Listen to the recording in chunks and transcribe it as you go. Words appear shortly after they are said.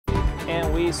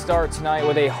And we start tonight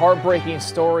with a heartbreaking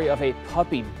story of a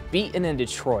puppy beaten in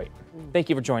Detroit. Thank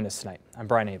you for joining us tonight. I'm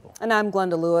Brian Abel. And I'm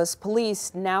Glenda Lewis.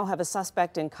 Police now have a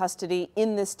suspect in custody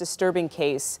in this disturbing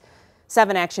case.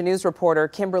 7 Action News reporter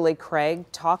Kimberly Craig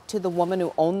talked to the woman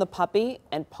who owned the puppy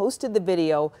and posted the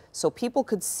video so people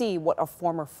could see what a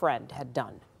former friend had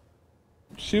done.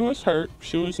 She was hurt.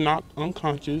 She was knocked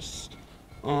unconscious,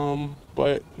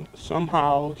 but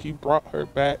somehow he brought her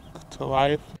back to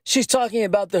life. She's talking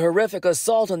about the horrific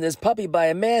assault on this puppy by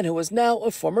a man who is now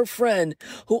a former friend,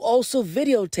 who also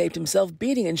videotaped himself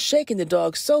beating and shaking the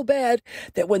dog so bad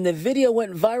that when the video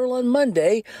went viral on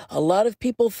Monday, a lot of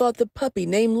people thought the puppy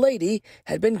named Lady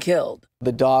had been killed.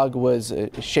 The dog was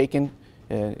shaken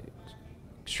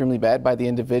extremely bad by the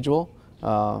individual,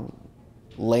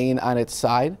 laying on its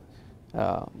side,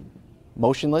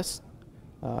 motionless.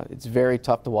 It's very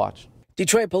tough to watch.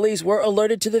 Detroit police were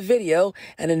alerted to the video,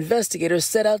 and investigators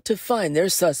set out to find their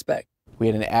suspect. We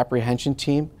had an apprehension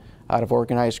team out of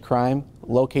organized crime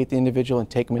locate the individual and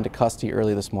take him into custody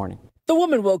early this morning. The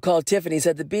woman we'll call Tiffany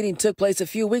said the beating took place a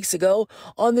few weeks ago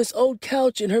on this old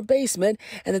couch in her basement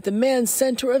and that the man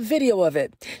sent her a video of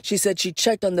it. She said she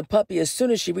checked on the puppy as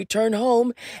soon as she returned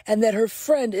home and that her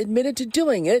friend admitted to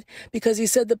doing it because he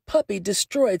said the puppy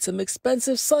destroyed some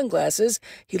expensive sunglasses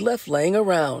he left laying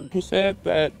around. He said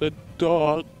that the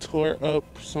dog tore up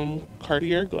some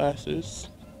Cartier glasses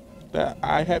that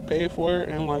I had paid for,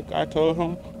 and like I told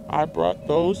him, I brought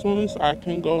those ones. I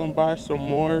can go and buy some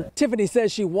more. Tiffany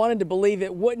says she wanted to believe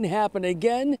it wouldn't happen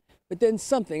again, but then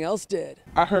something else did.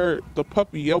 I heard the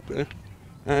puppy yelping,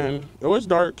 and it was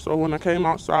dark, so when I came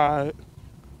outside,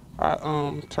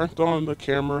 I turned on the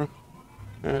camera,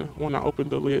 and when I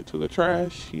opened the lid to the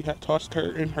trash, he had tossed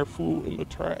her and her food in the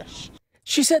trash.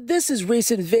 She said this is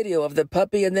recent video of the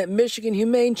puppy and that Michigan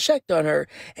Humane checked on her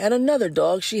and another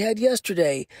dog she had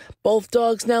yesterday. Both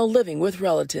dogs now living with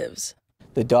relatives.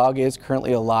 The dog is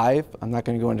currently alive. I'm not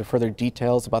going to go into further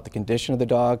details about the condition of the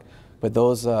dog, but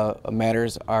those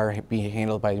matters are being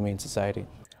handled by the Humane Society.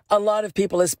 A lot of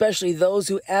people, especially those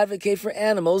who advocate for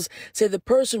animals, say the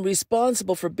person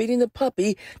responsible for beating the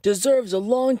puppy deserves a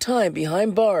long time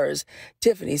behind bars.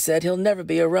 Tiffany said he'll never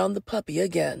be around the puppy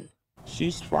again.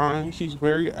 She's fine. She's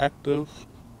very active.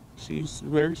 She's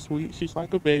very sweet. She's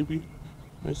like a baby.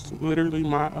 It's literally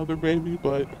my other baby,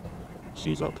 but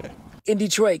she's okay. In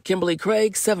Detroit, Kimberly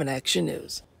Craig, 7 Action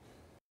News.